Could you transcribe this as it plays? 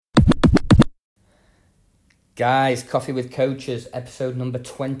Guys, Coffee with Coaches, episode number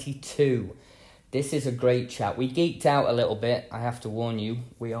 22. This is a great chat. We geeked out a little bit, I have to warn you.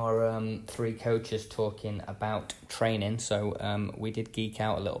 We are three coaches talking about training, so we did geek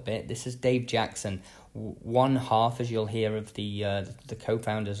out a little bit. This is Dave Jackson, one half, as you'll hear, of the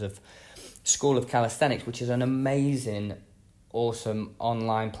co-founders of School of Calisthenics, which is an amazing, awesome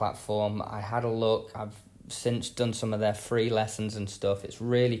online platform. I had a look. I've since done some of their free lessons and stuff. It's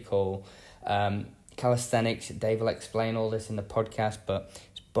really cool. Calisthenics, Dave will explain all this in the podcast, but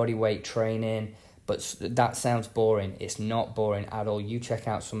it's body weight training. But that sounds boring. It's not boring at all. You check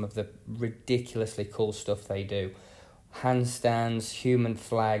out some of the ridiculously cool stuff they do. Handstands, human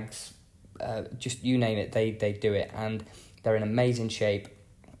flags, just you name it, they do it. And they're in amazing shape.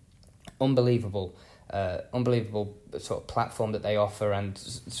 Unbelievable sort of platform that they offer, and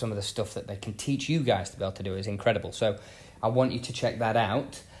some of the stuff that they can teach you guys to be able to do is incredible. So I want you to check that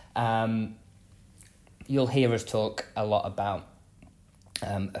out. You'll hear us talk a lot about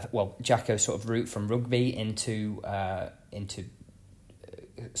Jacko's sort of route from rugby into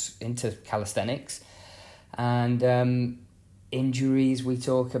calisthenics, and injuries we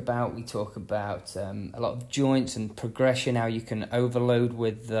talk about a lot of joints and progression, how you can overload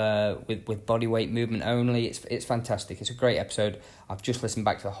with body weight movement only. It's fantastic. It's a great episode. I've just listened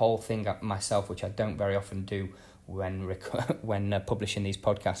back to the whole thing myself, which I don't very often do when publishing these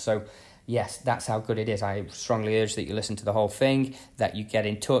podcasts. So yes, that's how good it is. I strongly urge that you listen to the whole thing, that you get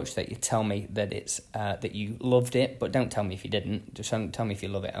in touch, that you tell me that it's that you loved it, but don't tell me if you didn't. Just tell me if you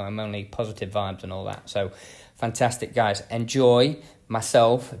love it. I'm only positive vibes and all that. So fantastic, guys. Enjoy.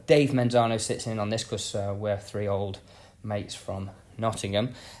 Myself, Dave Menzano sits in on this because we're three old mates from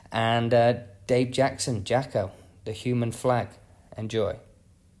Nottingham, and Dave Jackson, Jacko, the human flag. Enjoy.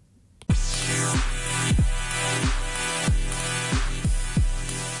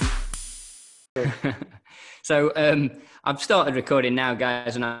 So I've started recording now,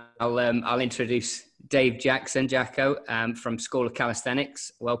 guys, and I'll introduce Dave Jackson, Jacko, from School of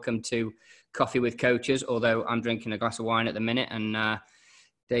Calisthenics. Welcome to Coffee with Coaches, although I'm drinking a glass of wine at the minute, and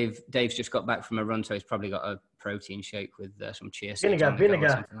Dave's just got back from a run, so he's probably got a protein shake with some chia seeds or something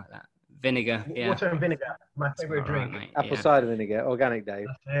like that. Vinegar, yeah. Water and vinegar, my favourite drink. Right, Apple cider vinegar, organic, Dave.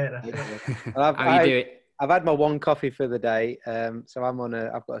 That's it. How you do it? I've had my one coffee for the day, so I've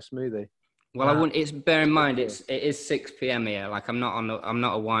got a smoothie. Well, I wouldn't. It's bear in mind it is 6 p.m. here. Like I'm not a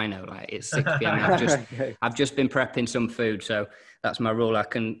wino. Like it's 6 p.m. I've just been prepping some food, so that's my rule. I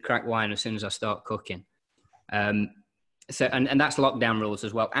can crack wine as soon as I start cooking. So and that's lockdown rules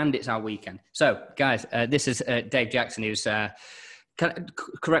as well, and it's our weekend. So guys, this is Dave Jackson, who's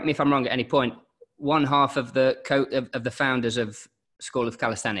correct me if I'm wrong at any point. One half of the founders of School of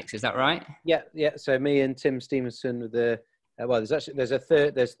Calisthenics. Is that right? Yeah. So me and Tim Stevenson with the.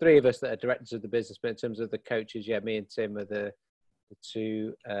 There's three of us that are directors of the business, but in terms of the coaches, me and Tim are the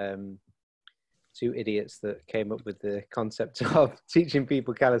two idiots that came up with the concept of teaching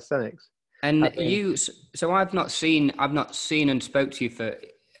people calisthenics. And so I've not seen and spoke to you for,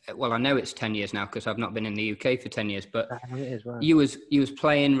 well, I know it's 10 years now because I've not been in the UK for 10 years, but you was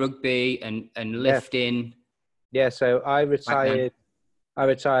playing rugby and lifting. Yeah, so I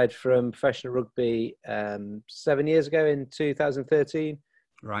retired from professional rugby 7 years ago in 2013,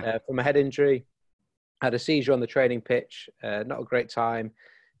 right? From a head injury. I had a seizure on the training pitch, not a great time.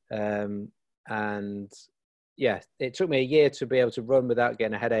 And it took me a year to be able to run without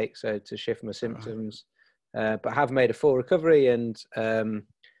getting a headache, so to shift my symptoms. But I have made a full recovery, and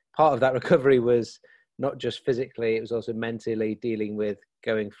part of that recovery was not just physically, it was also mentally dealing with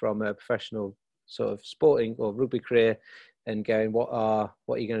going from a professional sort of sporting or rugby career and going, what are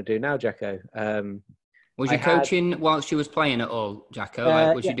you going to do now, Jacko? Was you coaching whilst you was playing at all,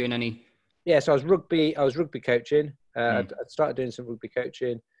 Jacko? Was you doing any? Yeah, so I was rugby coaching. I'd started doing some rugby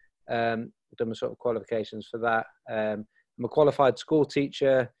coaching, done my sort of qualifications for that. I'm a qualified school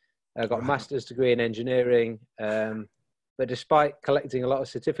teacher. I got a master's degree in engineering. But despite collecting a lot of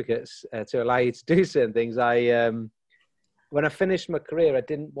certificates to allow you to do certain things, when I finished my career, I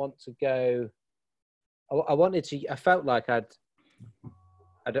didn't want to go. I felt like I'd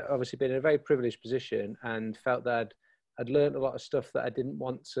obviously been in a very privileged position and felt that I'd learned a lot of stuff that I didn't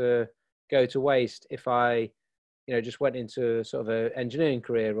want to go to waste if I, just went into sort of an engineering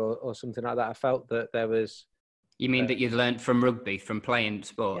career or something like that. I felt that there was. You mean that you'd learned from rugby, from playing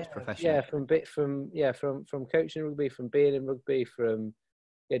sports professionally? Yeah, from coaching rugby, from being in rugby, from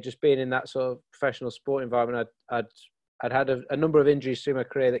just being in that sort of professional sport environment. I'd had a number of injuries through my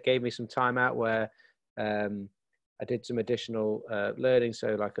career that gave me some time out where I did some additional learning,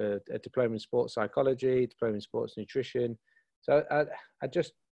 so like a diploma in sports psychology, diploma in sports nutrition. So I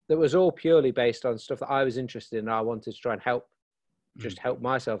just that was all purely based on stuff that I was interested in. I wanted to try and help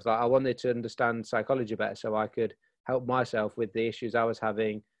myself. Like I wanted to understand psychology better so I could help myself with the issues I was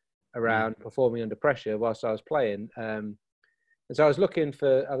having around performing under pressure whilst I was playing. And so I was looking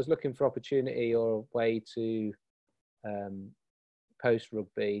for opportunity or a way to post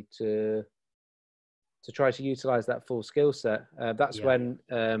rugby to try to utilize that full skill set. That's when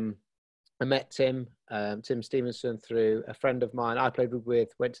I met Tim Stevenson through a friend of mine I played with,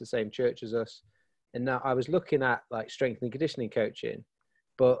 went to the same church as us. And now I was looking at like strength and conditioning coaching,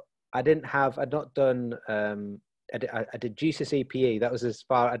 but I'd not done, I did GCSE PE. That was as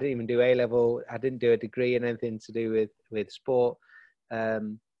far, I didn't even do A-level. I didn't do a degree in anything to do with sport.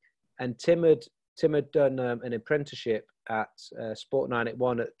 And Tim had done an apprenticeship at Sport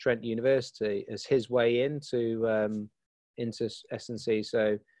 981 at Trent University as his way into S&C.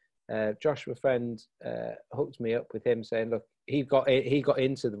 So Josh, my friend, hooked me up with him saying, look, he got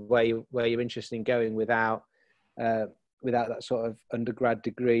into the way where you're interested in going without that sort of undergrad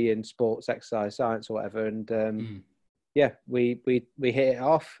degree in sports, exercise, science or whatever. And we hit it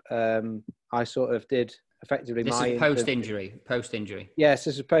off. I sort of did effectively this is post-injury. Yes,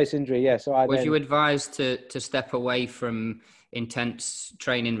 this is post-injury. Yeah. So was you advised to step away from intense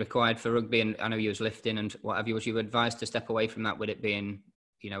training required for rugby? And I know you was lifting and what have you. Was you advised to step away from that with it being,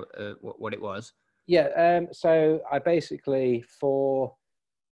 what it was? Yeah. So I basically I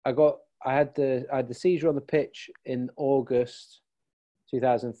had the seizure on the pitch in August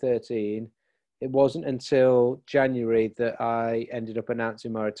 2013. It wasn't until January that I ended up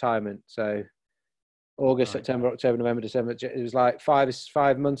announcing my retirement. So August, September, October, November, December. It was like 5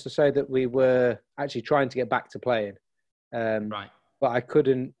 months or so that we were actually trying to get back to playing. But I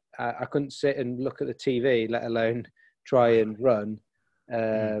couldn't sit and look at the TV, let alone try and run.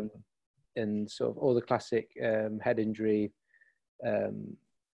 And sort of all the classic head injury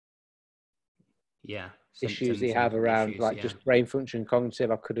issues they have around just brain function, cognitive.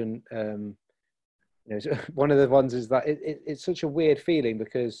 I couldn't. One of the ones is that it's such a weird feeling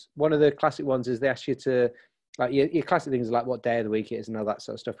because one of the classic ones is they ask you to like your classic things like what day of the week it is and all that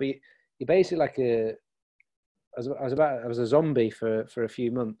sort of stuff. But you're basically like I was a zombie for a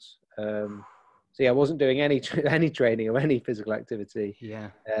few months. So I wasn't doing any training or any physical activity.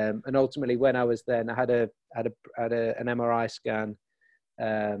 Yeah. And ultimately, when I was then, I had an MRI scan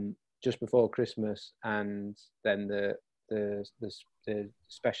just before Christmas, and then the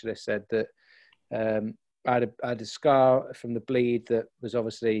specialist said that I had a scar from the bleed that was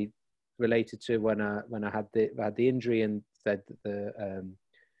obviously related to when I had the injury, and said that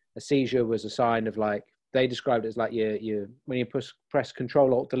a seizure was a sign of like. They described it as like you when you press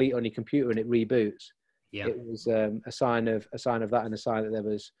Control Alt Delete on your computer and it reboots. Yeah. It was a sign of that, and a sign that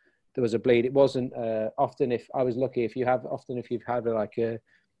there was a bleed. It wasn't often. If I was lucky, if you've had like a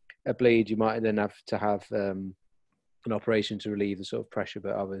bleed, you might then have to have an operation to relieve the sort of pressure.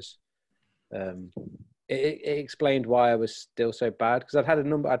 But I was. It explained why I was still so bad because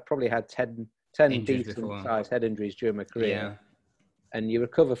I'd probably had 10 decent sized head injuries during my career. Yeah. And you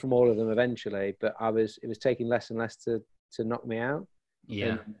recover from all of them eventually, but it was taking less and less to knock me out. Yeah.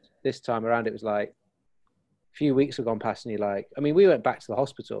 And this time around, it was like a few weeks have gone past, and we went back to the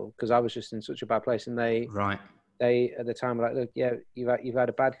hospital because I was just in such a bad place, and they at the time were like, look, yeah, you've had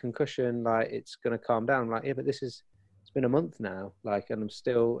a bad concussion, like it's going to calm down. I'm like, yeah, but it's been a month now, like, and I'm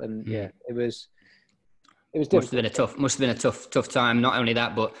still, and it was difficult. Must have been a tough time. Not only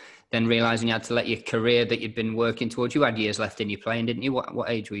that, but then realising you had to let your career that you'd been working towards. You had years left in your playing, didn't you? What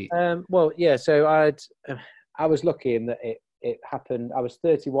age were you? Well, yeah. So I was lucky in that it happened. I was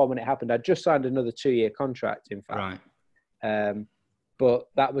 31 when it happened. I just signed another 2-year contract, in fact. Right. But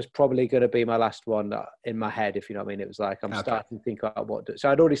that was probably going to be my last one in my head, if you know what I mean. It was like I'm starting to think about what. So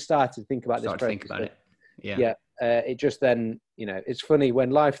I'd already started to think about this. Think about it. Yeah. Yeah. It just then, it's funny when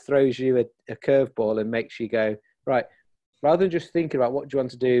life throws you a curveball and makes you go, right, rather than just thinking about what do you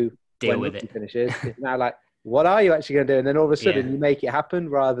want to do deal with it finishes, it's now like, what are you actually going to do? And then all of a sudden you make it happen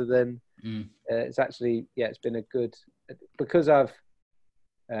rather than it's actually, it's been a good, because I've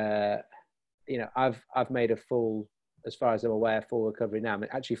made a full, as far as I'm aware, full recovery now. I'm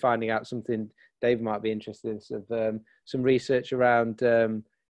actually finding out something Dave might be interested in, of some research around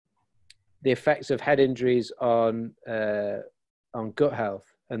the effects of head injuries on gut health,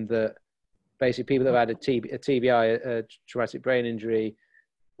 and that basically people that have had a TBI, a traumatic brain injury,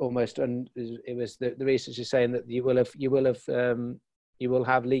 it was the research is saying that you will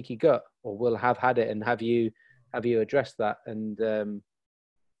have leaky gut, or will have had it, and have you addressed that? And well,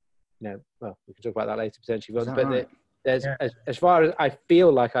 we can talk about that later potentially. But right? There's as far as I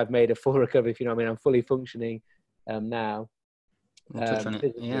feel like I've made a full recovery, if you know what I mean, I'm fully functioning now. We'll touch on it.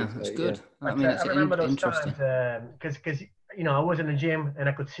 Physically, Yeah, that's so, good. yeah. I mean, I it's remember those interesting. times because you know I was in the gym and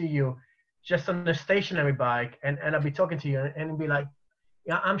I could see you just on the stationary bike, and I'd be talking to you and it'd be like,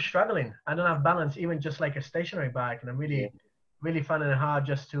 yeah, I'm struggling. I don't have balance, even just like a stationary bike, and I'm Yeah. really finding it hard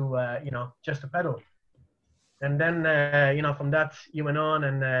just to just to pedal. And then from that you went on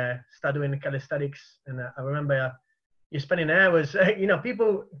and started doing the calisthenics, and I remember you're spending hours.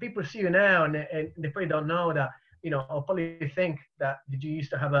 People see you now and they probably don't know that. Or probably think that did you used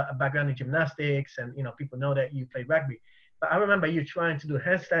to have a background in gymnastics, and people know that you played rugby. But I remember you trying to do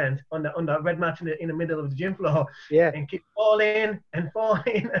handstands on the red mat in the middle of the gym floor, Yeah. and keep falling and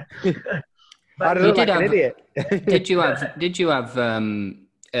falling. I But look like an idiot. Did you have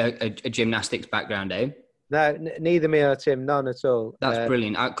a gymnastics background, Dave? No, neither me or Tim, none at all. That's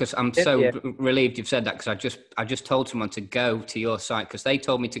brilliant. Because I'm so yeah. relieved you've said that, because I just told someone to go to your site, because they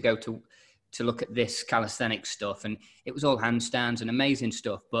told me to go to look at this calisthenics stuff, and it was all handstands and amazing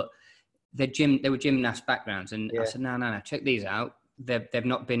stuff. But they were gymnast backgrounds, and I said, no, check these out. They've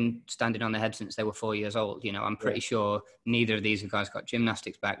not been standing on their head since they were 4 years old. I'm pretty sure neither of these guys got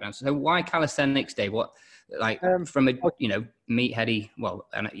gymnastics backgrounds. So why calisthenics, Dave? What, like, from a meatheady,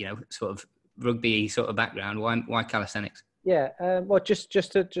 sort of rugby sort of background? Why calisthenics? Yeah, well, just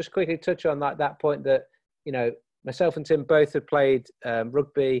to quickly touch on that point that myself and Tim both had played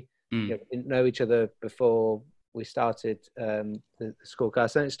rugby. Didn't know each other before we started the school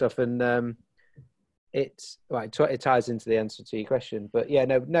calisthenics stuff, and it ties into the answer to your question. But yeah,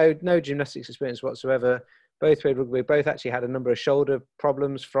 no gymnastics experience whatsoever. Both played rugby. Both actually had a number of shoulder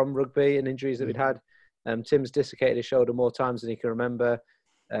problems from rugby and injuries that we'd had. Tim's dislocated his shoulder more times than he can remember.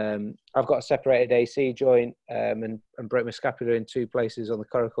 I've got a separated AC joint and broke my scapula in 2 places on the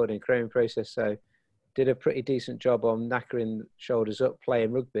coracoid and cranial process. So did a pretty decent job on knackering shoulders up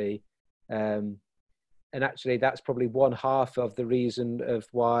playing rugby. And actually that's probably one half of the reason of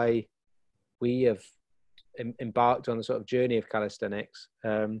why we have embarked on the sort of journey of calisthenics.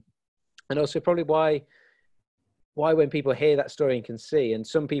 And also probably why when people hear that story and can see, and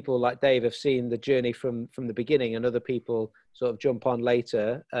some people like Dave have seen the journey from the beginning, and other people sort of jump on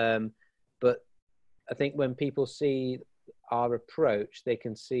later. But I think when people see our approach, they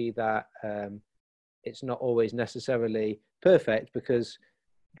can see that it's not always necessarily perfect, because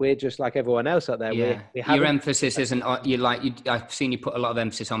we're just like everyone else out there. Yeah. Your emphasis isn't, I've seen you put a lot of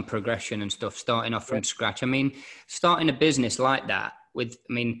emphasis on progression and stuff, starting off from scratch. I mean, starting a business like that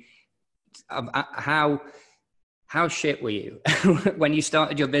how shit were you when you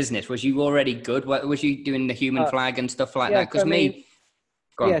started your business? Was you already good? Was you doing the human flag and stuff like that? Because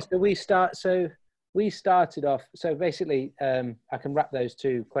so we started off. So basically, I can wrap those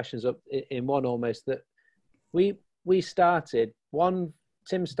 2 questions up in one almost. That we started one.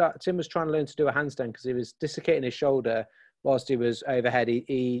 Tim was trying to learn to do a handstand because he was dislocating his shoulder whilst he was overhead.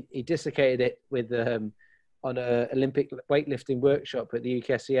 He dislocated it with on a Olympic weightlifting workshop at the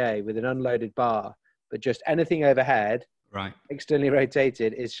UKSCA with an unloaded bar. But just anything overhead, right, externally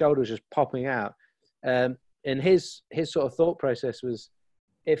rotated, his shoulder was just popping out. And his sort of thought process was,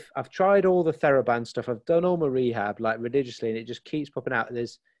 if I've tried all the TheraBand stuff, I've done all my rehab like religiously, and it just keeps popping out,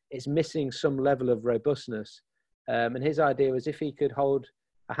 it's missing some level of robustness. And his idea was, if he could hold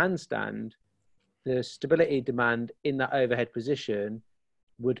a handstand, the stability demand in that overhead position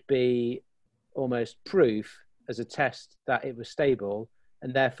would be almost proof as a test that it was stable.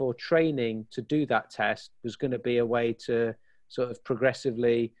 And therefore training to do that test was going to be a way to sort of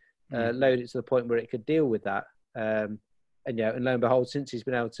progressively load it to the point where it could deal with that. And lo and behold, since he's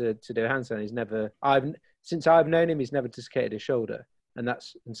been able to do a handstand, since I've known him, he's never dislocated his shoulder. And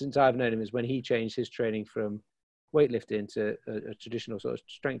since I've known him is when he changed his training from weightlifting to a traditional sort of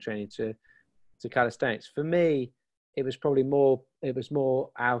strength training to calisthenics. For me, it was more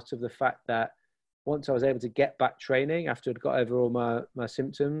out of the fact that once I was able to get back training after I'd got over all my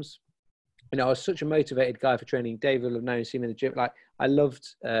symptoms, I was such a motivated guy for training. David will have known, seen me in the gym. Like, I loved,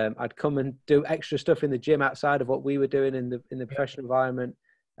 I'd come and do extra stuff in the gym outside of what we were doing in the professional environment,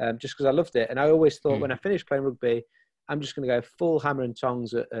 just because I loved it. And I always thought when I finished playing rugby, I'm just going to go full hammer and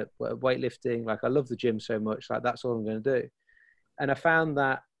tongs at weightlifting. Like, I love the gym so much, like that's all I'm going to do. And I found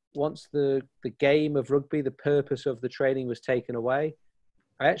that once the game of rugby, the purpose of the training was taken away,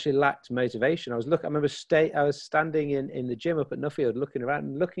 I actually lacked motivation. I remember I was standing in the gym up at Nuffield, looking around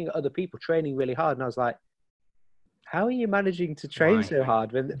and looking at other people training really hard. And I was like, how are you managing to train so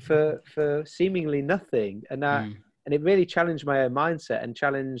hard for seemingly nothing? And it really challenged my own mindset and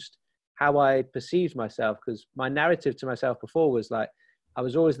challenged how I perceived myself. Because my narrative to myself before was like, I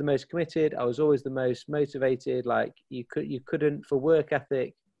was always the most committed. I was always the most motivated. Like, you couldn't, for work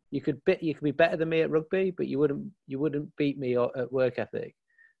ethic, you could be better than me at rugby, but you wouldn't beat me at work ethic.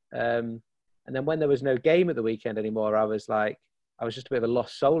 And then when there was no game at the weekend anymore, I was just a bit of a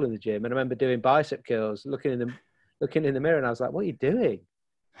lost soul in the gym. And I remember doing bicep curls, looking in the mirror, and I was like, "What are you doing?"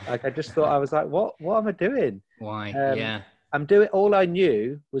 Like, I just thought, I was like, "What am I doing?" Why? Yeah. I'm doing, all I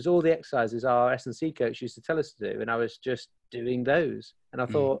knew was all the exercises our S&C coach used to tell us to do, and I was just doing those. And I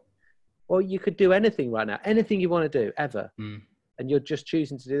thought, well, you could do anything right now, anything you want to do ever, and you're just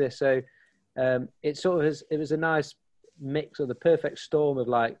choosing to do this. So it was a nice mix, of the perfect storm of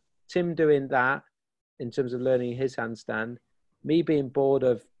like Tim doing that in terms of learning his handstand, me being bored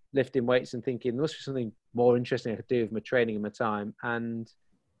of lifting weights and thinking there must be something more interesting I could do with my training and my time, and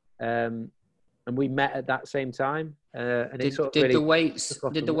we met at that same time. And did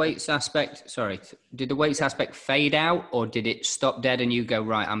the weights aspect fade out, or did it stop dead and you go,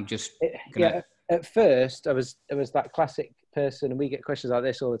 right, I'm just gonna... At first I was that classic person, and we get questions like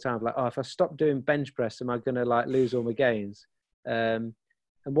this all the time, like, oh, if I stop doing bench press, am I gonna like lose all my gains? And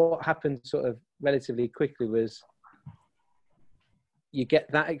what happened sort of relatively quickly was you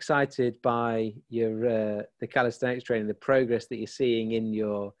get that excited by your the calisthenics training, the progress that you're seeing in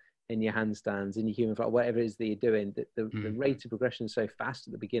your handstands, in your human flight, whatever it is that you're doing, the rate of progression is so fast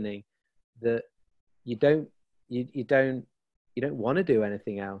at the beginning that you don't want to do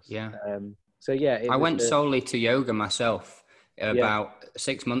anything else. So yeah, I went solely to yoga myself about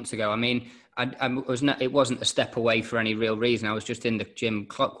 6 months ago. I mean, it wasn't a step away for any real reason. I was just in the gym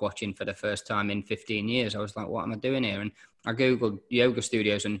clock watching for the first time in 15 years. I was like, what am I doing here? And I Googled yoga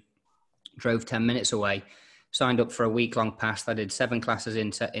studios and drove 10 minutes away, signed up for a week-long pass. I did 7 classes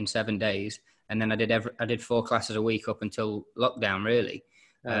in 7 days. And then I did 4 classes a week up until lockdown, really.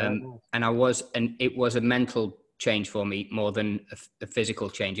 And it was a mental change for me more than a physical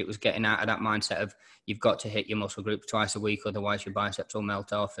change. It was getting out of that mindset of you've got to hit your muscle groups twice a week, otherwise your biceps will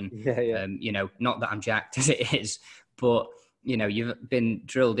melt off. And, not that I'm jacked as it is, but, you've been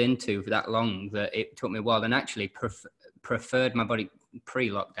drilled into for that long that it took me a while, and actually preferred my body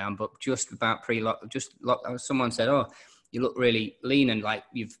pre-lockdown, but just about someone said, oh, you look really lean and like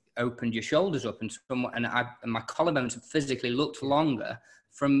you've opened your shoulders up, and my collarbones physically looked longer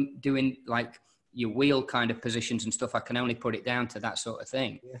from doing like your wheel kind of positions and stuff. I can only put it down to that sort of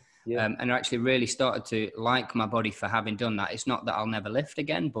thing. And I actually really started to like my body for having done that. It's not that I'll never lift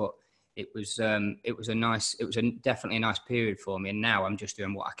again, but it was definitely a nice period for me. And now I'm just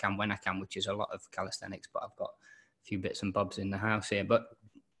doing what I can when I can, which is a lot of calisthenics, but I've got a few bits and bobs in the house here. But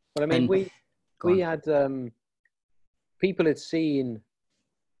I mean, we had people had seen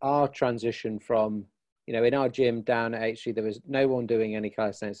our transition from, in our gym down at HC, there was no one doing any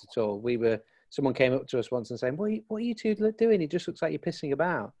calisthenics at all. Someone came up to us once and saying, what are you two doing? It just looks like you're pissing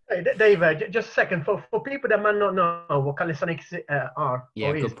about. Hey, Dave, just a second. For people that might not know what calisthenics are,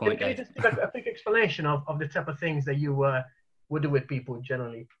 yeah, good point, can you just give a quick explanation of the type of things that you would do with people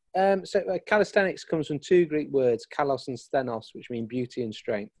generally? So calisthenics comes from 2 Greek words, kalos and stenos, which mean beauty and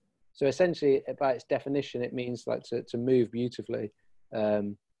strength. So essentially, by its definition, it means like to move beautifully.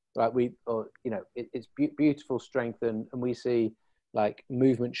 It's beautiful strength, and we see like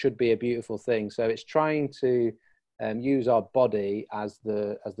movement should be a beautiful thing. So it's trying to use our body as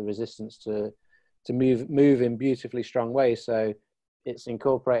the resistance to move in beautifully strong ways. So it's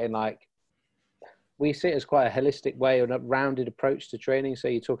incorporating, like, we see it as quite a holistic way, or a rounded approach to training. So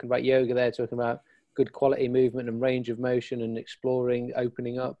you're talking about yoga there, talking about good quality movement and range of motion and exploring,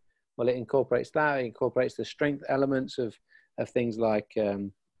 opening up. Well, it incorporates that. It incorporates the strength elements of things like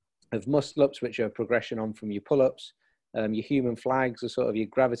of muscle-ups, which are progression on from your pull-ups. Your human flags are sort of your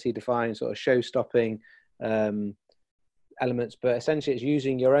gravity-defying, sort of show-stopping elements. But essentially, it's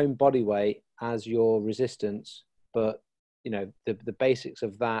using your own body weight as your resistance. But, the basics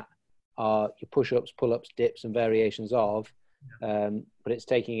of that are your push-ups, pull-ups, dips, and variations of. But it's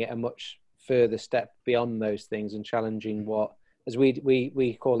taking it a much further step beyond those things and challenging what, as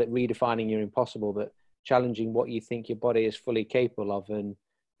we call it, redefining your impossible, but challenging what you think your body is fully capable of. And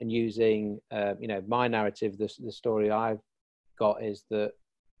using, my narrative, the story I've got is that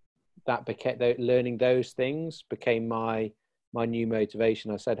became, learning those things became my new motivation.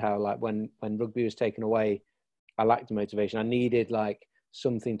 I said how, like, when rugby was taken away, I lacked the motivation. I needed like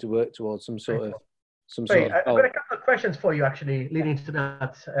something to work towards, some sort of. I've got a couple of questions for you, actually, leading to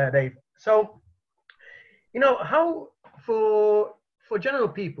that, Dave. So, how for general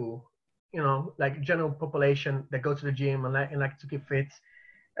people, like general population that go to the gym and like to keep fit,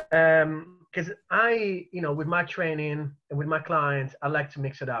 because I, with my training and with my clients, I like to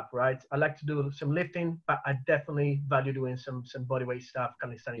mix it up, right? I like to do some lifting, but I definitely value doing some bodyweight stuff,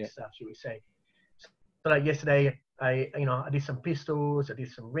 calisthenics stuff, should we say. So like yesterday, I did some pistols, I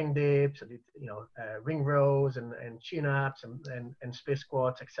did some ring dips, I did, ring rows and chin ups and split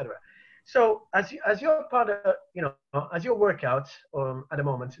squats, etc. So as your part of, as your workouts at the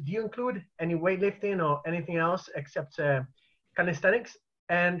moment, do you include any weightlifting or anything else except calisthenics?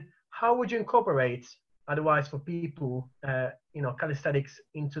 And how would you incorporate, otherwise, for people, calisthenics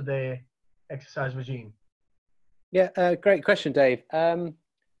into the exercise regime? Yeah, great question, Dave.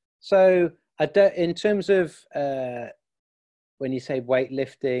 So in terms of when you say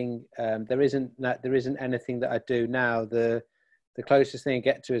weightlifting, there isn't anything that I do now. The closest thing I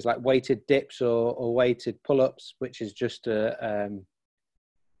get to is like weighted dips or weighted pull-ups, which is just a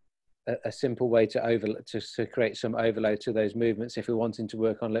simple way to create some overload to those movements if we're wanting to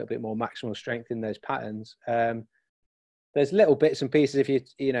work on a little bit more maximal strength in those patterns. There's little bits and pieces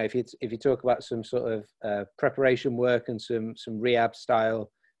if you talk about some sort of preparation work and some rehab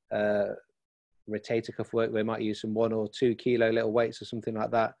style rotator cuff work, we might use some 1 or 2 kilo little weights or something like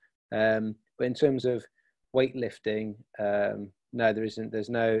that. But in terms of weightlifting, no, there isn't. There's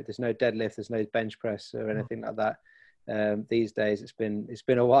no deadlift. There's no bench press or anything like that. These days, it's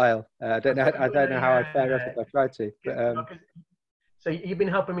been a while. I don't know how I'd fare up if I tried to. But, so you've been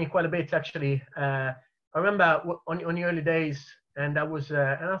helping me quite a bit, actually. I remember on your early days, and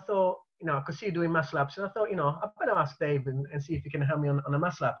I thought, I could see you doing muscle ups, and I thought, I better ask Dave and see if he can help me on a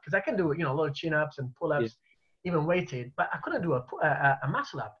muscle up, because I can do, a lot of chin ups and pull ups, even weighted, but I couldn't do a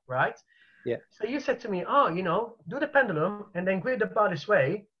muscle up, right? Yeah. So you said to me, do the pendulum and then grip the bar this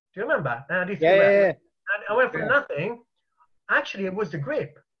way. Do you remember? And I did yeah. And I went from nothing. Actually, it was the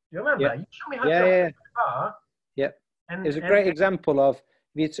grip. Do you remember? Yeah. You showed me how to grip the bar. Yeah. It's a great example of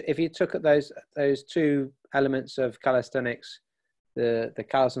if you took at those two elements of calisthenics, the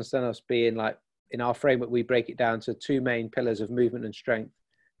calisthenics being like, in our framework, we break it down to 2 main pillars of movement and strength.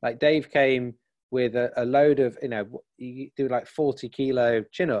 Like Dave came with a load of, you do like 40 kilo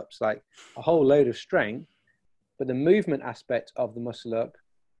chin-ups, like a whole load of strength, but the movement aspect of the muscle up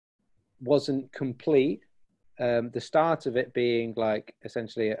wasn't complete. The start of it being like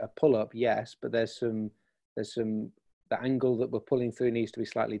essentially a pull-up, yes, but there's some the angle that we're pulling through needs to be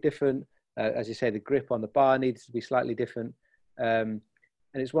slightly different. As you say, the grip on the bar needs to be slightly different. And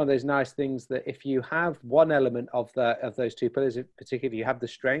it's one of those nice things that if you have one element of those 2 pillars, particularly if you have the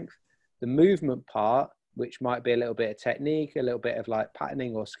strength, the movement part, which might be a little bit of technique, a little bit of like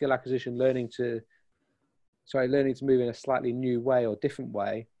patterning or skill acquisition, learning to move in a slightly new way or different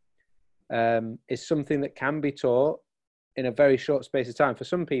way, is something that can be taught in a very short space of time. For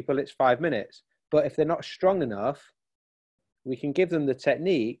some people, it's 5 minutes, but if they're not strong enough, we can give them the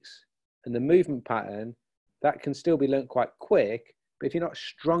techniques and the movement pattern that can still be learned quite quick. But if you're not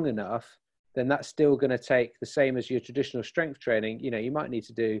strong enough, then that's still going to take the same as your traditional strength training. You might need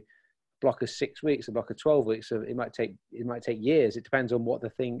to do a block of 6 weeks, a block of 12 weeks. So it might take years. It depends on what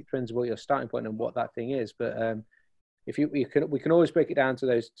depends on what your starting point and what that thing is. But we can always break it down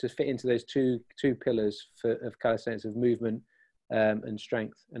to fit into those two pillars of calisthenics, of movement and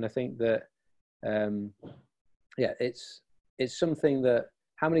strength. And I think that it's something that,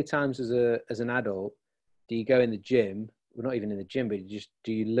 how many times as an adult do you go in the gym? Well, not even in the gym, but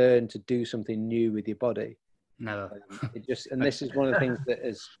do you learn to do something new with your body? No. And this is one of the things that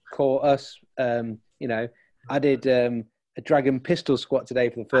has caught us. I did a dragon pistol squat today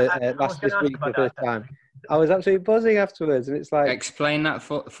for this week for the first time. I was absolutely buzzing afterwards, and it's like, explain that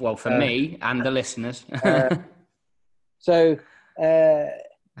for me and the listeners. Let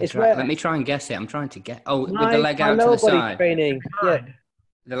me try and guess it. I'm trying to get. With the leg out to the side. Training. Yeah.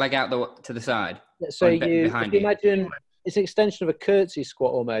 The leg out to the side. So if you imagine, it's an extension of a curtsy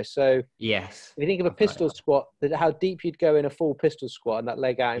squat almost. So yes, if you think of a pistol squat, how deep you'd go in a full pistol squat and that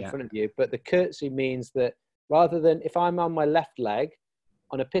leg out in front of you. But the curtsy means that rather than if I'm on my left leg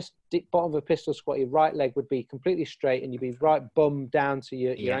on a bottom of a pistol squat, your right leg would be completely straight and you'd be right bum down to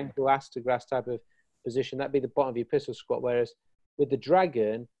your ankle, ass to grass type of position. That'd be the bottom of your pistol squat. Whereas with the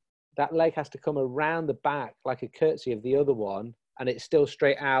dragon, that leg has to come around the back like a curtsy of the other one, and it's still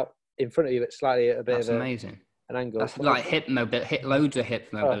straight out in front of you, but slightly a bit amazing. An angle. That's like loads of hip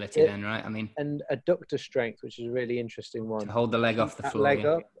mobility then, right? I mean, and adductor strength, which is a really interesting one. To hold the leg off the floor. Leg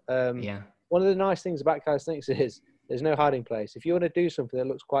up. One of the nice things about calisthenics is there's no hiding place. If you want to do something that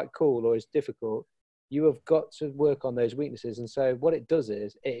looks quite cool or is difficult, you have got to work on those weaknesses. And so what it does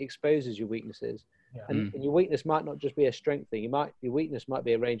is it exposes your weaknesses. Yeah. And your weakness might not just be a strength thing. Your weakness might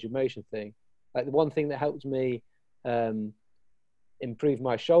be a range of motion thing. Like the one thing that helped me improve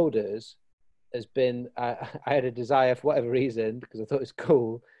my shoulders has been I had a desire for whatever reason, because I thought it was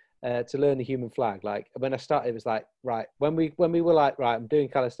cool, to learn the human flag. Like when I started, it was like, right, when we were like, right, I'm doing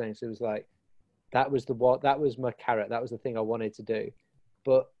calisthenics, it was like, that was my carrot. That was the thing I wanted to do.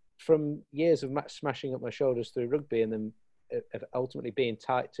 But from years of smashing up my shoulders through rugby and then ultimately being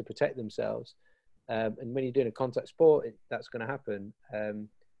tight to protect themselves, and when you're doing a contact sport, that's going to happen.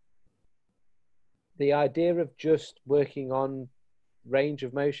 The idea of just working on range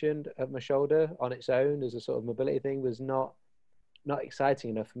of motion of my shoulder on its own as a sort of mobility thing was not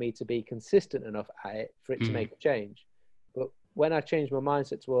exciting enough for me to be consistent enough at it for it to make a change. But when I changed my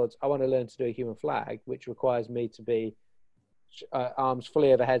mindset towards, I want to learn to do a human flag, which requires me to be arms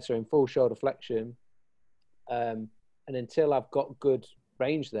fully overhead, so in full shoulder flexion. And until I've got good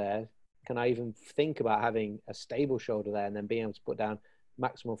range there, can I even think about having a stable shoulder there and then being able to put down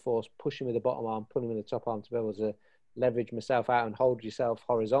maximum force, pushing with the bottom arm, pulling with the top arm to be able to leverage myself out and hold yourself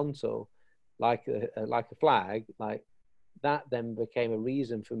horizontal like a flag, like that then became a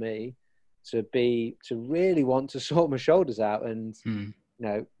reason for me to really want to sort my shoulders out. And you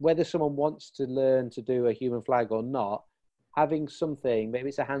know, whether someone wants to learn to do a human flag or not, having something, maybe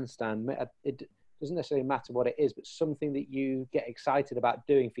it's a handstand, it doesn't necessarily matter what it is, but something that you get excited about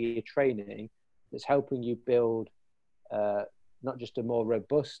doing for your training that's helping you build not just a more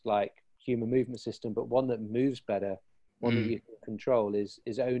robust like human movement system, but one that moves better, one that you can control is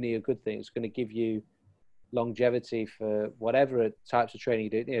only a good thing. It's going to give you longevity for whatever types of training you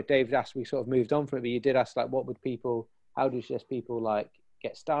do. You know, Dave asked, we sort of moved on from it, but you did ask, like, how do you suggest people like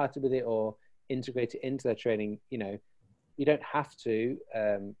get started with it or integrate it into their training? You know, you don't have to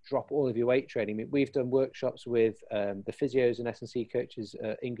drop all of your weight training. I mean, we've done workshops with the physios and S&C coaches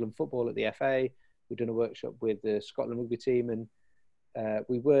at England football at the FA. We've done a workshop with the Scotland rugby team, and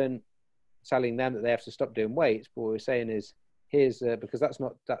we weren't telling them that they have to stop doing weights, but what we're saying is, because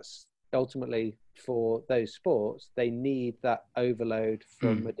that's ultimately for those sports, they need that overload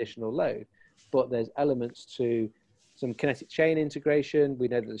from additional load. But there's elements to some kinetic chain integration. We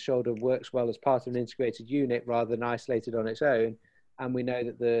know that the shoulder works well as part of an integrated unit rather than isolated on its own. And we know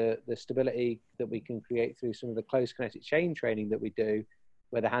that the stability that we can create through some of the close kinetic chain training that we do,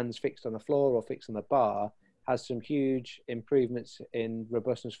 where the hand's fixed on the floor or fixed on the bar, has some huge improvements in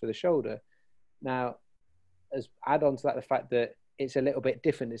robustness for the shoulder. Now, as add on to that, the fact that it's a little bit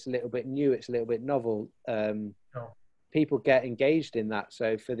different, it's a little bit new, it's a little bit novel. People get engaged in that.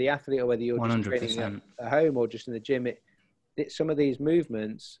 So for the athlete, or whether you're 100%. Just training at home or just in the gym, some of these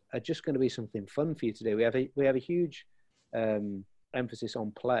movements are just going to be something fun for you to do. We have a huge emphasis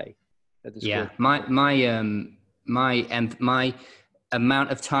on play at the school. Yeah, my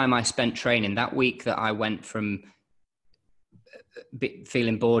amount of time I spent training that week that I went from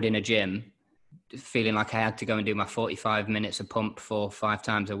feeling bored in a gym, feeling like I had to go and do my 45 minutes of pump 4 or 5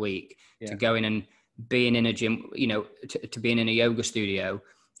 times a week, to going and being in a gym, you know, to being in a yoga studio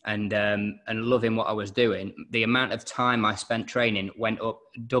and loving what I was doing. The amount of time I spent training went up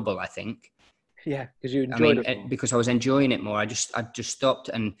double, I think. Yeah, because you enjoyed it more. Because I was enjoying it more. I just stopped,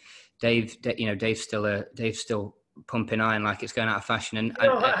 and Dave's still pumping iron like it's going out of fashion. And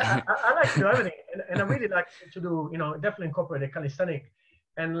I like to do everything, and I really like to do, you know, definitely incorporate a calisthenic.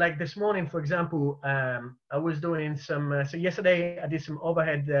 And like this morning, for example, I was doing some. So yesterday I did some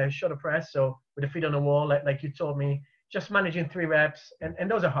overhead shoulder press, so with the feet on the wall, like you told me, just managing 3 reps,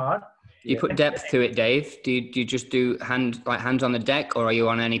 and those are hard. You put depth to it, Dave. Do you just do hands on the deck, or are you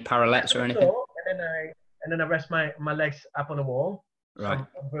on any parallettes or anything? And then I rest my legs up on the wall, right?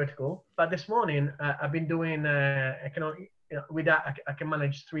 So I'm vertical. But this morning I've been doing. With that I can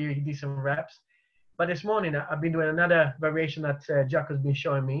manage 3 decent reps. But this morning I've been doing another variation that Jack has been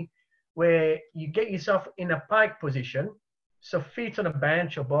showing me, where you get yourself in a pike position, so feet on a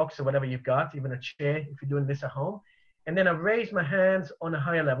bench or box or whatever you've got, even a chair if you're doing this at home. And then I raise my hands on a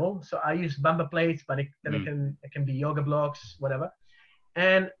higher level. So I use bumper plates, but it can be yoga blocks, whatever.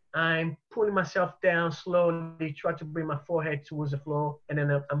 And I'm pulling myself down slowly, try to bring my forehead towards the floor. And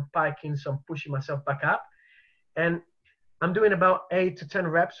then I'm piking, so I'm pushing myself back up. And I'm doing about 8 to 10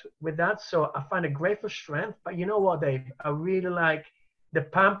 reps with that. So I find it great for strength. But you know what, Dave? I really like the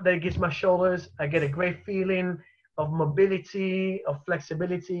pump that it gives my shoulders. I get a great feeling of mobility, of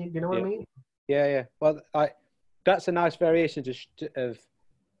flexibility. You know what I mean? Yeah. Well, that's a nice variation of,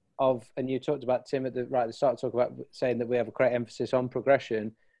 and you talked about, Tim, at the start, talk about saying that we have a great emphasis on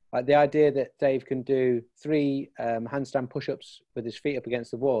progression. Like the idea that Dave can do 3 handstand push-ups with his feet up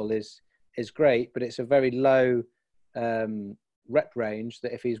against the wall is great, but it's a very low rep range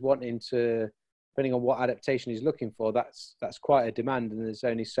that if he's wanting to, depending on what adaptation he's looking for, that's quite a demand, and there's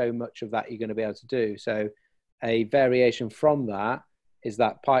only so much of that you're going to be able to do. So a variation from that is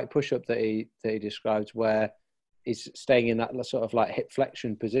that pike push-up that he describes, where he's staying in that sort of like hip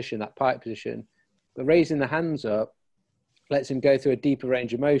flexion position, that pike position, but raising the hands up lets him go through a deeper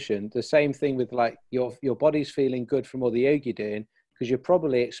range of motion. The same thing with like your body's feeling good from all the yoga you're doing, because you're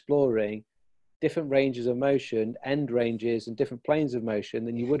probably exploring different ranges of motion, end ranges, and different planes of motion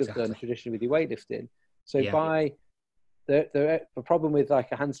than you would have done traditionally with your weightlifting. So by the problem with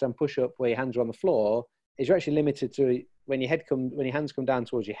like a handstand push-up where your hands are on the floor is you're actually limited to when your hands come down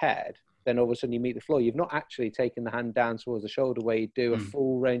towards your head, then all of a sudden you meet the floor. You've not actually taken the hand down towards the shoulder where you do a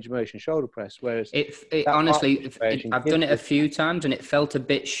full range of motion shoulder press. Whereas it honestly, I've done it a few times and it felt a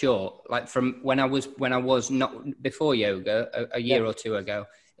bit short. Like from when I was not before yoga a year or two ago,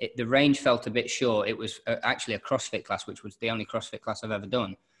 the range felt a bit short. It was actually a CrossFit class, which was the only CrossFit class I've ever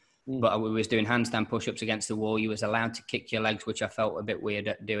done. But we was doing handstand push-ups against the wall. You was allowed to kick your legs, which I felt a bit weird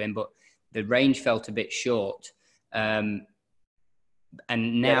at doing, but the range felt a bit short. And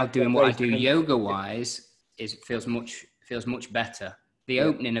now doing what I do yoga-wise feels much better. The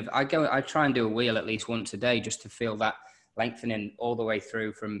opening of I try and do a wheel at least once a day just to feel that lengthening all the way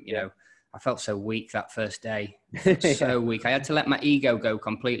through from you know. I felt so weak that first day. So weak. I had to let my ego go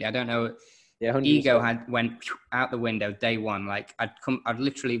completely. I don't know. Yeah, 100%. Ego went out the window day one. Like I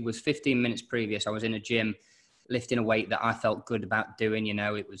literally was 15 minutes previous. I was in a gym lifting a weight that I felt good about doing. You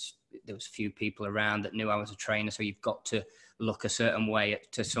know, there was a few people around that knew I was a trainer. So you've got to look a certain way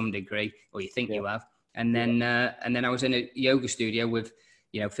to some degree, or you think you have. And then I was in a yoga studio with,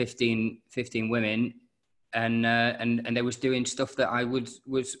 15 women. And they was doing stuff that I was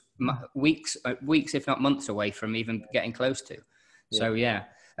weeks, if not months away from even getting close to. So,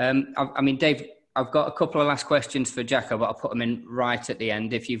 I mean, Dave, I've got a couple of last questions for Jacko, but I'll put them in right at the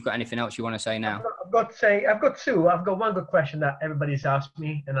end. If you've got anything else you want to say now. I've got two. I've got one good question that everybody's asked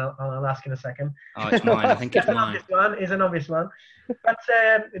me, and I'll ask in a second. Oh, it's mine. I think it's mine. It's an obvious one. But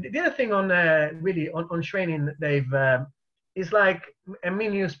the other thing on really on training, Dave, is like, and me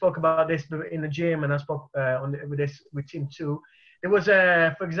and you spoke about this in the gym, and I spoke with Tim too. There was,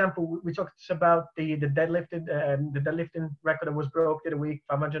 for example, we talked about the deadlifting record that was broke the other week,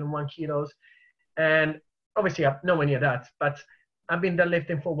 501 kilos. And obviously, I'm nowhere near that, but I've been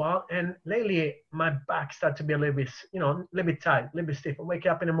deadlifting for a while. And lately, my back started to be a little bit, tight, a little bit stiff. I wake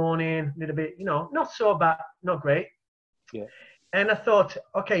up in the morning, a little bit, not so bad, not great. Yeah. And I thought,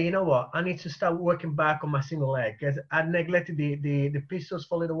 okay, you know what? I need to start working back on my single leg because I neglected the pistols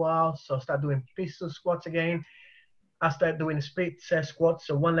for a little while. So I started doing pistol squats again. I started doing split squats.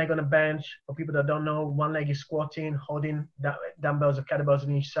 So one leg on a bench. For people that don't know, one leg is squatting, holding dumbbells or kettlebells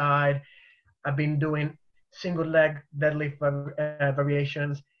on each side. I've been doing single leg deadlift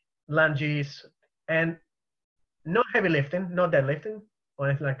variations, lunges, and no heavy lifting, no deadlifting or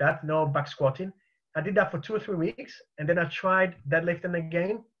anything like that, no back squatting. I did that for 2 or 3 weeks, and then I tried deadlifting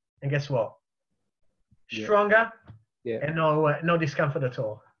again, and guess what? Stronger, and no discomfort at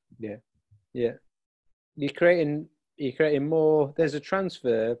all. Yeah. You're creating more. There's a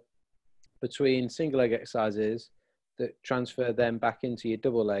transfer between single leg exercises that transfer them back into your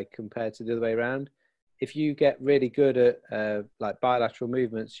double leg compared to the other way around. If you get really good at like bilateral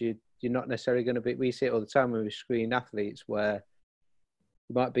movements, you're not necessarily going to be. We see it all the time when we screen athletes where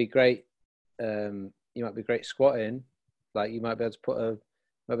you might be great. You might be great squatting, like you might be able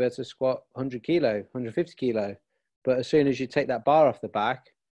to squat 100 kilo, 150 kilo, but as soon as you take that bar off the back,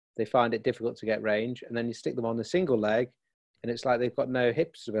 they find it difficult to get range, and then you stick them on the single leg, and it's like they've got no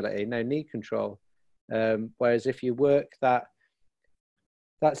hip stability, no knee control. Whereas if you work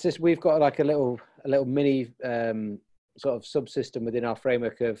that's just, we've got like a little mini sort of subsystem within our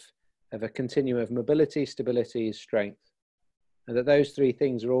framework of a continuum of mobility, stability, strength. And that those three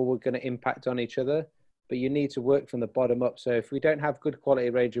things are all going to impact on each other, but you need to work from the bottom up. So if we don't have good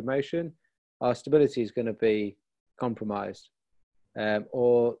quality range of motion, our stability is going to be compromised.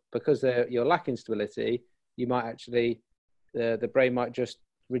 Or because you're lacking stability, you might actually, the brain might just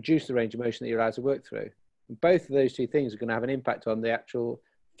reduce the range of motion that you're allowed to work through. And both of those two things are going to have an impact on the actual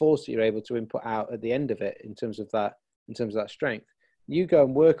force that you're able to input out at the end of it in terms of that strength. You go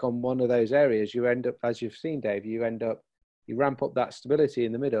and work on one of those areas, you end up, as you've seen, Dave, you ramp up that stability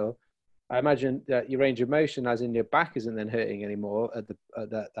in the middle. I imagine that your range of motion, as in your back, isn't then hurting anymore at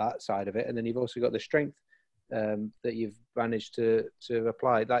that side of it. And then you've also got the strength that you've managed to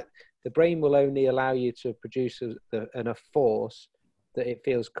apply. Like the brain will only allow you to produce enough force that it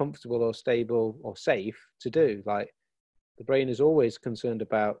feels comfortable or stable or safe to do. Like the brain is always concerned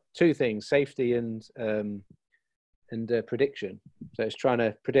about two things: safety and prediction. So it's trying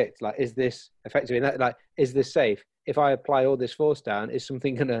to predict, like, is this effective? Like, is this safe? If I apply all this force down, is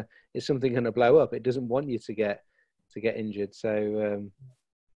something gonna blow up? It doesn't want you to get injured. So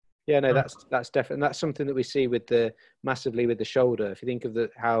that's definitely, that's something that we see massively with the shoulder. If you think of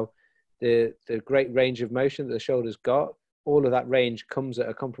how the great range of motion that the shoulder's got, all of that range comes at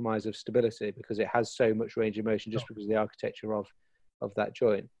a compromise of stability because it has so much range of motion just because of the architecture of that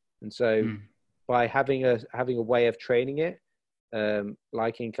joint. And so by having a way of training it,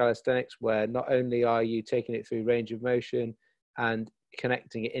 like in calisthenics, where not only are you taking it through range of motion and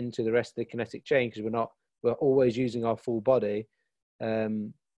connecting it into the rest of the kinetic chain, because we're always using our full body,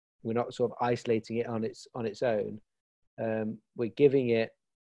 we're not sort of isolating it on its own. We're giving it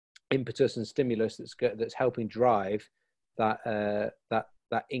impetus and stimulus that's helping drive that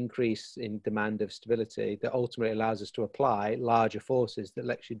increase in demand of stability that ultimately allows us to apply larger forces that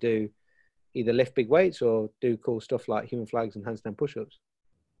lets you do either lift big weights or do cool stuff like human flags and handstand push-ups.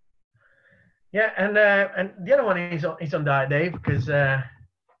 Yeah, and the other one is on that, Dave, because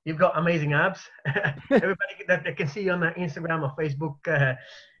you've got amazing abs. Everybody that can see you on Instagram or Facebook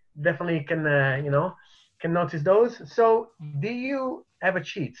definitely can can notice those. So, do you ever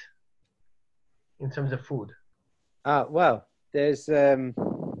cheat in terms of food? Well, there's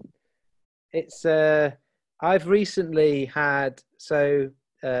I've recently had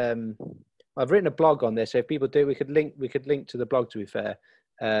I've written a blog on this, so if people do, we could link to the blog, to be fair,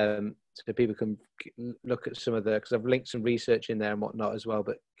 so people can look at some of because I've linked some research in there and whatnot as well,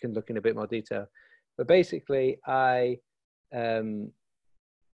 but can look in a bit more detail. But basically, Tim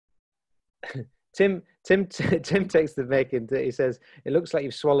takes the mic and he says, "It looks like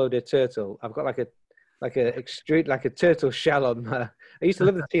you've swallowed a turtle." I've got like a turtle shell on my. I used to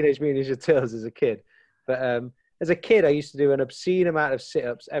love the Teenage Mutant Ninja Turtles as a kid, but as a kid, I used to do an obscene amount of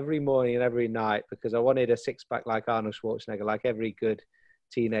sit-ups every morning and every night because I wanted a six-pack like Arnold Schwarzenegger, like every good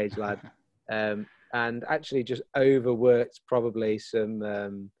teenage lad, and actually just overworked probably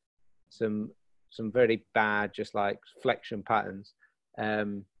some very bad just like flexion patterns.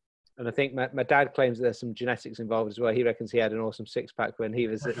 And I think my dad claims that there's some genetics involved as well. He reckons he had an awesome six-pack when he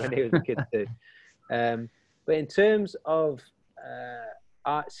was a kid too. But in terms of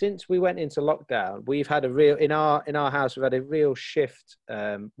since we went into lockdown, we've had a real in our house. We've had a real shift.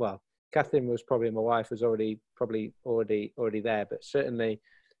 Well, Catherine was probably, my wife was already there, but certainly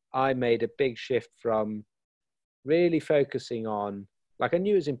I made a big shift from really focusing on, like, I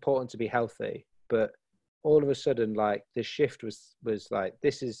knew it was important to be healthy, but all of a sudden, like, the shift was like,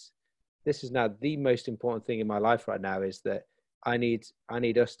 this is now the most important thing in my life right now, is that I need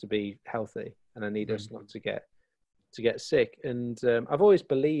us to be healthy, and I need us not to get sick. And I've always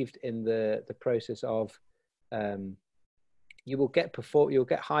believed in the process of you'll get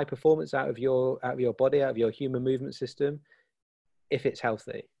high performance out of your body, out of your human movement system, if it's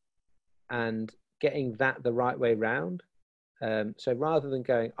healthy, and getting that the right way round. So rather than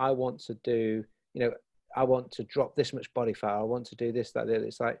going, I want to drop this much body fat, I want to do this, that, the other,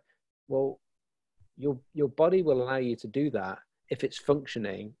 it's like, well, your body will allow you to do that if it's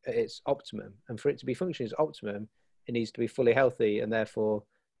functioning at its optimum. And for it to be functioning at its optimum, it needs to be fully healthy and therefore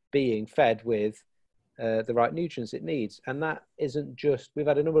being fed with the right nutrients it needs. And that isn't just, we've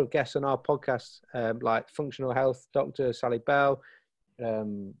had a number of guests on our podcast, like functional health doctor Sally Bell,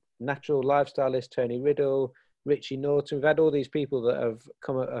 natural lifestylist Tony Riddle, Richie Norton. We've had all these people that have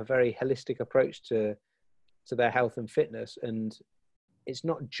come at a very holistic approach to their health and fitness. And it's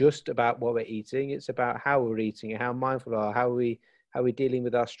not just about what we're eating, it's about how we're eating and how mindful we are, how are we dealing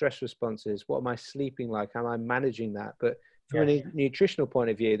with our stress responses, what am I sleeping like, how am I managing that. But from a nutritional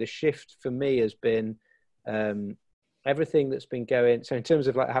point of view, the shift for me has been everything that's been going. So in terms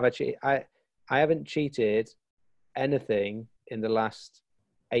of like, I haven't cheated anything in the last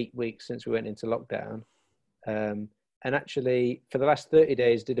 8 weeks since we went into lockdown. And actually for the last 30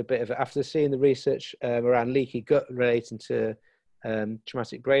 days did a bit of, after seeing the research around leaky gut relating to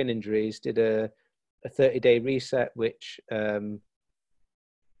traumatic brain injuries, did a 30-day reset, which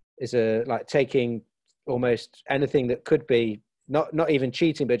is like taking almost anything that could be not even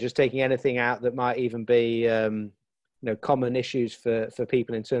cheating, but just taking anything out that might even be common issues for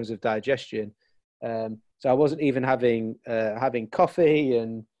people in terms of digestion. So I wasn't even having coffee,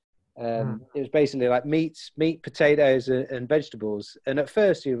 and it was basically like meat, potatoes, and vegetables. And at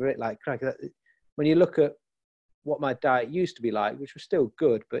first you were like, when you look at what my diet used to be like, which was still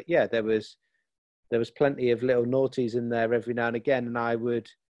good, but yeah, there was plenty of little naughties in there every now and again, and I would.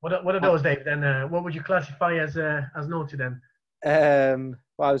 What are those, Dave? Then what would you classify as naughty then?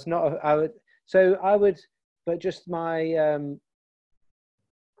 Well, I was not. I would, but just my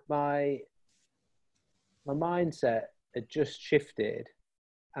my mindset had just shifted,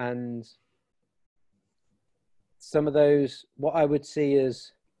 and some of those, what I would see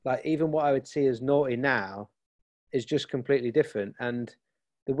as like, even what I would see as naughty now is just completely different. And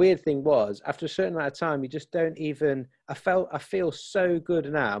the weird thing was, after a certain amount of time, you just don't even, I feel so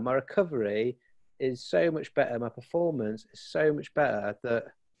good now. My recovery is so much better. My performance is so much better that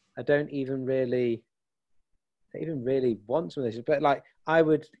I don't even really want some of this. But like I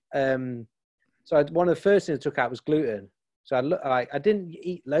would, one of the first things I took out was gluten. So I didn't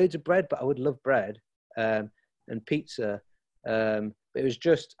eat loads of bread, but I would love bread and pizza. But it was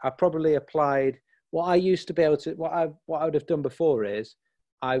just, I probably applied what I used to be able to, what I would have done before is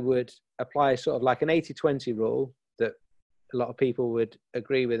I would apply sort of like an 80-20 rule that a lot of people would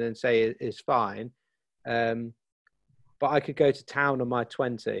agree with and say is fine. But I could go to town on my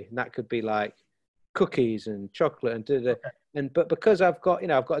 20, and that could be like cookies and chocolate but because I've got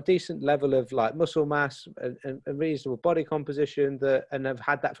a decent level of like muscle mass and reasonable body composition and I've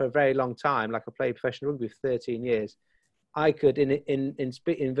had that for a very long time. Like I played professional rugby for 13 years. I could in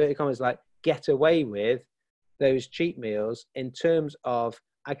inverted commas like get away with those cheat meals in terms of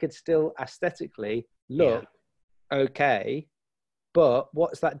I could still aesthetically look okay, but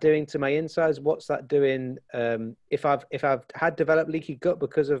what's that doing to my insides? What's that doing if I've had developed leaky gut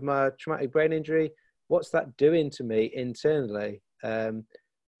because of my traumatic brain injury? What's that doing to me internally? So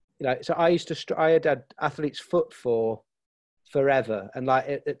I had athlete's foot for forever, and like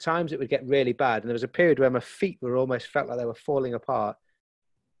at times it would get really bad, and there was a period where my feet almost felt like they were falling apart.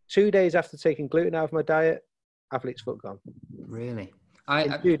 2 days after taking gluten out of my diet, athlete's foot gone. Really?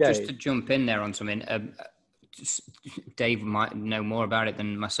 Just to jump in there on something, Dave might know more about it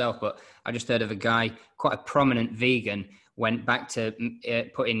than myself, but I just heard of a guy, quite a prominent vegan, went back to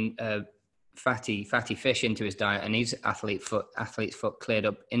putting fatty fish into his diet, and his athlete's foot cleared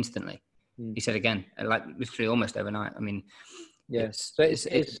up instantly. He said again, like literally almost overnight. I mean, yes, so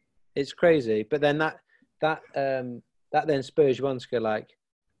it's crazy. But then that then spurs you on to go like,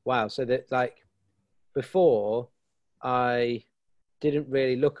 wow. So that like before, I didn't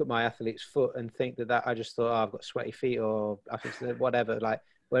really look at my athlete's foot and think that I just thought, oh, I've got sweaty feet or whatever. Like,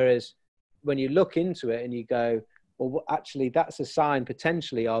 whereas when you look into it and you go, well, actually, that's a sign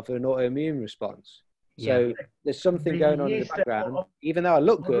potentially of an autoimmune response. So there's something going on in the background. Even though I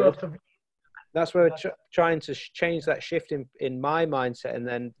look good, that's where we're trying to change that shift in my mindset. And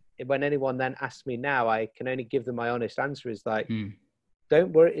then when anyone then asks me now, I can only give them my honest answer is like,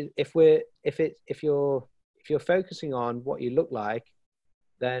 don't worry. If you're focusing on what you look like,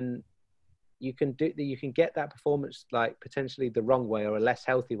 then you can get that performance like potentially the wrong way or a less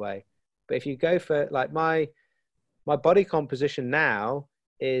healthy way. But if you go for like my body composition now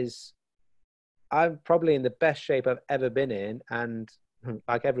is, I'm probably in the best shape I've ever been in, and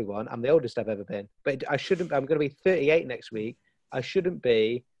like everyone, I'm the oldest I've ever been. But I'm going to be 38 next week. I shouldn't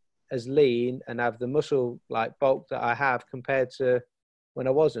be as lean and have the muscle like bulk that I have compared to when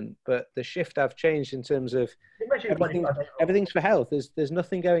I wasn't. But the shift I've changed in terms of everything's for health. There's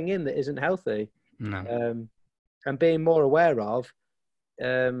nothing going in that isn't healthy. No. And being more aware of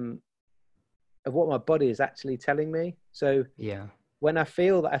what my body is actually telling me. So when I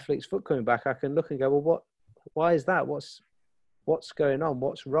feel that athlete's foot coming back, I can look and go, well, why is that? What's going on?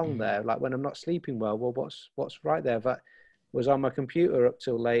 What's wrong there? Like when I'm not sleeping well, what's right there? If I was on my computer up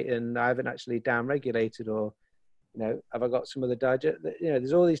till late and I haven't actually down-regulated, or have I got some of the digest?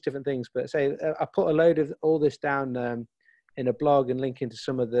 There's all these different things. But say I put a load of all this down in a blog and link into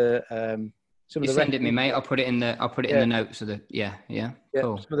some of the you send it me, mate. I'll put it in the notes of the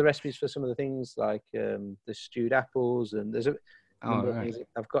cool. Some of the recipes for some of the things like the stewed apples, and there's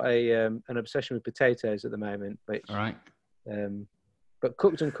I've got an obsession with potatoes at the moment. Which, all right. But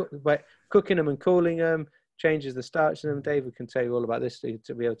cooking them and cooling them changes the starch in them. David can tell you all about this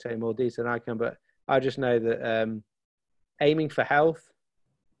to be able to tell you more detail than I can. But I just know that aiming for health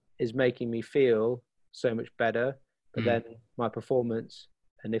is making me feel so much better. But then my performance.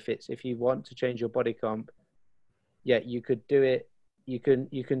 And if you want to change your body comp, you could do it. You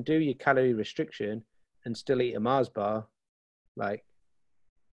can do your calorie restriction and still eat a Mars bar, but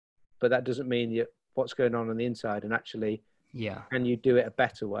that doesn't mean what's going on the inside. And actually, can you do it a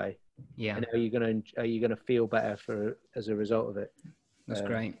better way? Yeah. And are you gonna feel better as a result of it? That's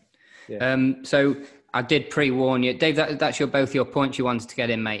great. Yeah. So I did pre-warn you, Dave. That's both your points you wanted to get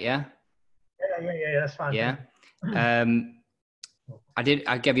in, mate. Yeah. Yeah. That's fine. Yeah.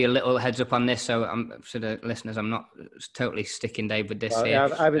 I gave you a little heads up on this, so for the listeners, I'm not totally sticking Dave with this here.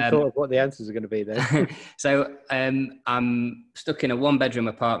 I haven't thought of what the answers are going to be there. So I'm stuck in a 1-bedroom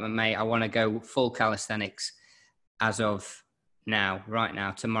apartment, mate. I want to go full calisthenics as of now, right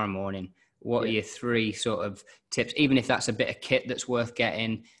now, tomorrow morning. What are your 3 sort of tips, even if that's a bit of kit that's worth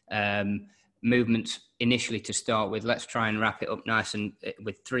getting, movements initially to start with? Let's try and wrap it up nice and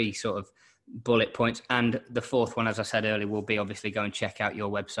with 3 sort of bullet points. And the 4th one, as I said earlier, will be obviously go and check out your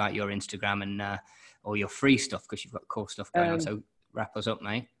website, your Instagram, and all your free stuff, because you've got cool stuff going on. So wrap us up,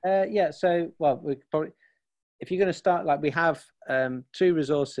 mate. Yeah. So, well, we probably, if you're going to start, like, we have 2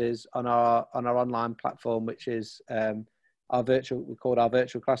 resources on our online platform, which is we call it our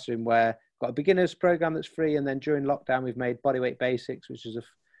virtual classroom, where we've got a beginners program that's free, and then during lockdown we've made Bodyweight Basics, which is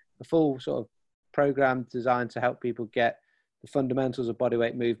a full sort of program designed to help people get the fundamentals of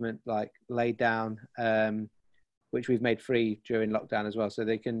bodyweight movement like laid down, which we've made free during lockdown as well, so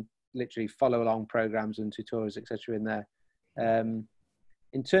they can literally follow along programs and tutorials, etc. in there.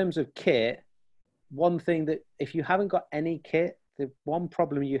 In terms of kit, one thing that, if you haven't got any kit, the one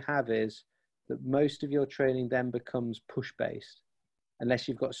problem you have is that most of your training then becomes push based, unless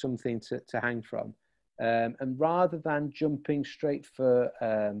you've got something to hang from. And rather than jumping straight for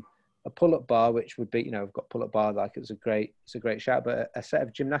a pull-up bar, which would be, we've got pull-up bar, like it's a great shout, but a set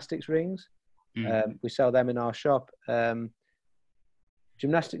of gymnastics rings, we sell them in our shop.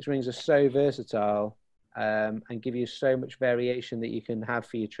 Gymnastics rings are so versatile and give you so much variation that you can have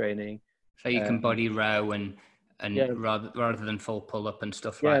for your training. So you can body row and rather than full pull up and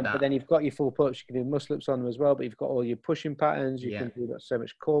stuff like that. Yeah, but then you've got your full pull-ups. You can do muscle ups on them as well, but you've got all your pushing patterns. You can do so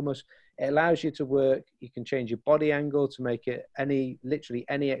much core muscle. It allows you to work. You can change your body angle to make it literally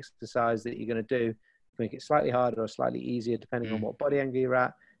any exercise that you're going to do, make it slightly harder or slightly easier depending on what body angle you're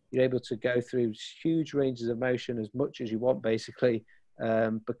at. You're able to go through huge ranges of motion as much as you want, basically,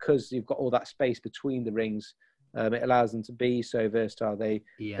 because you've got all that space between the rings. It allows them to be so versatile. They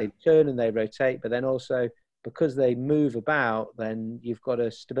turn and they rotate, but then also because they move about, then you've got a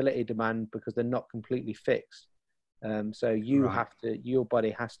stability demand because they're not completely fixed. So your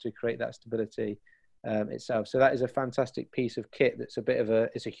body has to create that stability itself. So that is a fantastic piece of kit. That's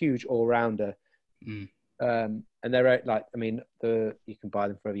it's a huge all-rounder. And they're like, you can buy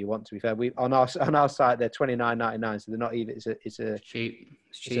them for whatever you want. To be fair, on our site they're $29.99, so they're not even. It's a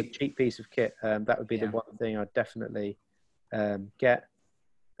cheap piece of kit. That would be the one thing I'd definitely get.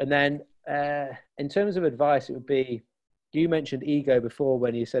 And then in terms of advice, it would be, you mentioned ego before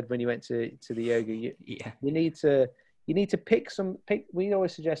when you said when you went to the yoga. You need to pick. We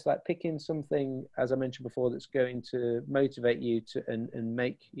always suggest like picking something, as I mentioned before, that's going to motivate you and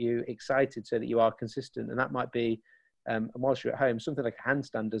make you excited, so that you are consistent. And that might be, whilst you're at home, something like a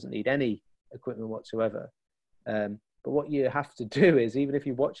handstand doesn't need any equipment whatsoever. But what you have to do is, even if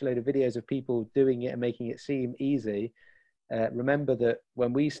you watch a load of videos of people doing it and making it seem easy, remember that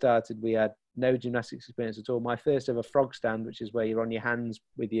when we started, we had no gymnastics experience at all. My first ever frog stand, which is where you're on your hands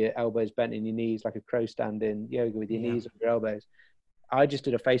with your elbows bent in your knees, like a crow stand in yoga with your knees on your elbows. I just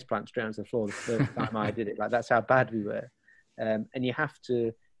did a face plant straight onto the floor the first time I did it. Like, that's how bad we were. And you have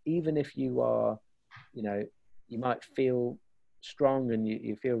to, even if you are, you might feel strong and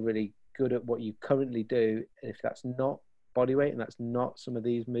you feel really good at what you currently do. If that's not body weight and that's not some of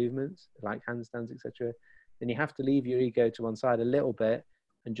these movements like handstands, etc., then you have to leave your ego to one side a little bit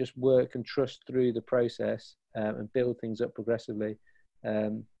and just work and trust through the process and build things up progressively.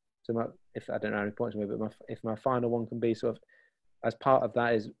 If I don't know how important to me, but if my final one can be sort of, as part of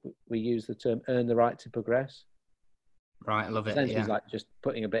that is, we use the term earn the right to progress. Right, I love it. Essentially, like just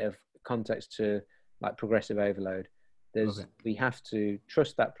putting a bit of context to like progressive overload. We have to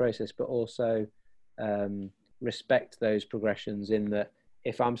trust that process, but also respect those progressions, in that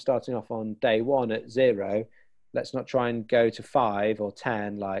if I'm starting off on day 1 at 0, let's not try and go to 5 or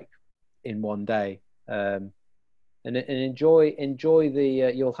 10 like in one day. And enjoy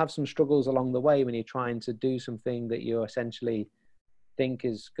the. You'll have some struggles along the way when you're trying to do something that you essentially think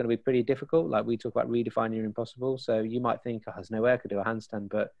is going to be pretty difficult. Like, we talk about redefining your impossible. So you might think, there's no way I could do a handstand,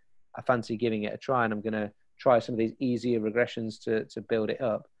 but I fancy giving it a try, and I'm going to try some of these easier regressions to build it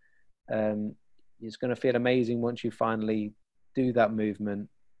up. It's going to feel amazing once you finally do that movement,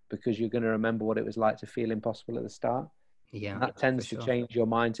 because you're going to remember what it was like to feel impossible at the start. Yeah, and that tends to change your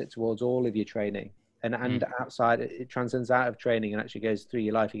mindset towards all of your training, and outside, it transcends out of training and actually goes through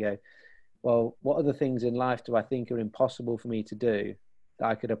your life. You go, well, what other things in life do I think are impossible for me to do, that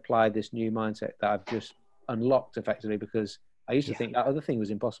I could apply this new mindset that I've just unlocked effectively? Because I used to think that other thing was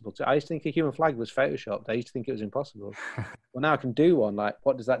impossible too. I used to think a human flag was photoshopped. I used to think it was impossible. Well, now I can do one. Like,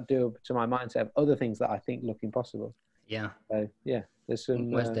 what does that do to my mindset of other things that I think look impossible? Yeah. So, yeah, there's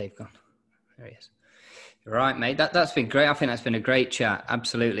some. Where's Dave gone? There he is. You're right, mate. That's been great. I think that's been a great chat.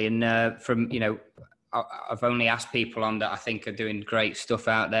 Absolutely. And from, I've only asked people on that I think are doing great stuff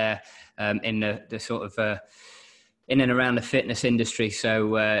out there in the sort of in and around the fitness industry.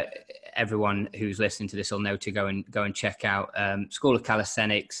 So everyone who's listening to this will know to go and check out School of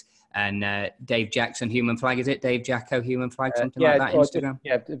Calisthenics and Dave Jackson Human Flag. Is it Dave Jacko Human Flag? Something like that.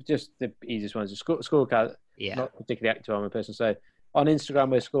 Instagram. Just the easiest ones. School of Calisthenics. Yeah. Not particularly active on my person. So on Instagram,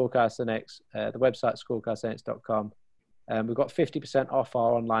 we're School of Calisthenics. The website schoolcalisthenics.com. We've got 50% off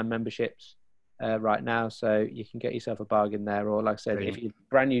our online memberships right now, so you can get yourself a bargain there. Or like I said, Brilliant. if you're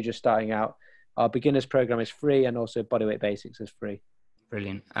brand new, just starting out, our beginners program is free, and also Bodyweight Basics is free.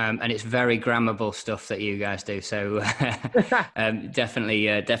 Brilliant. And it's very grammable stuff that you guys do. So definitely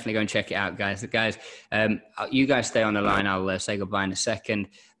go and check it out, guys. You guys stay on the line. I'll say goodbye in a second.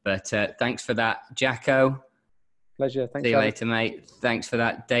 But thanks for that, Jacko. Pleasure. Thanks. See you later, mate. Thanks for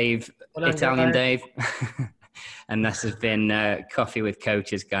that, Dave. Well done, Italian guys. Dave. And this has been Coffee with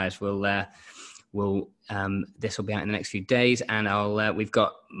Coaches, guys. This will be out in the next few days, and we've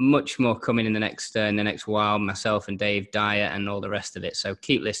got much more coming in the next while. Myself and Dave Dyer and all the rest of it. So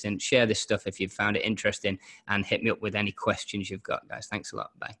keep listening. Share this stuff if you've found it interesting, and hit me up with any questions you've got, guys. Thanks a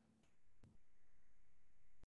lot. Bye.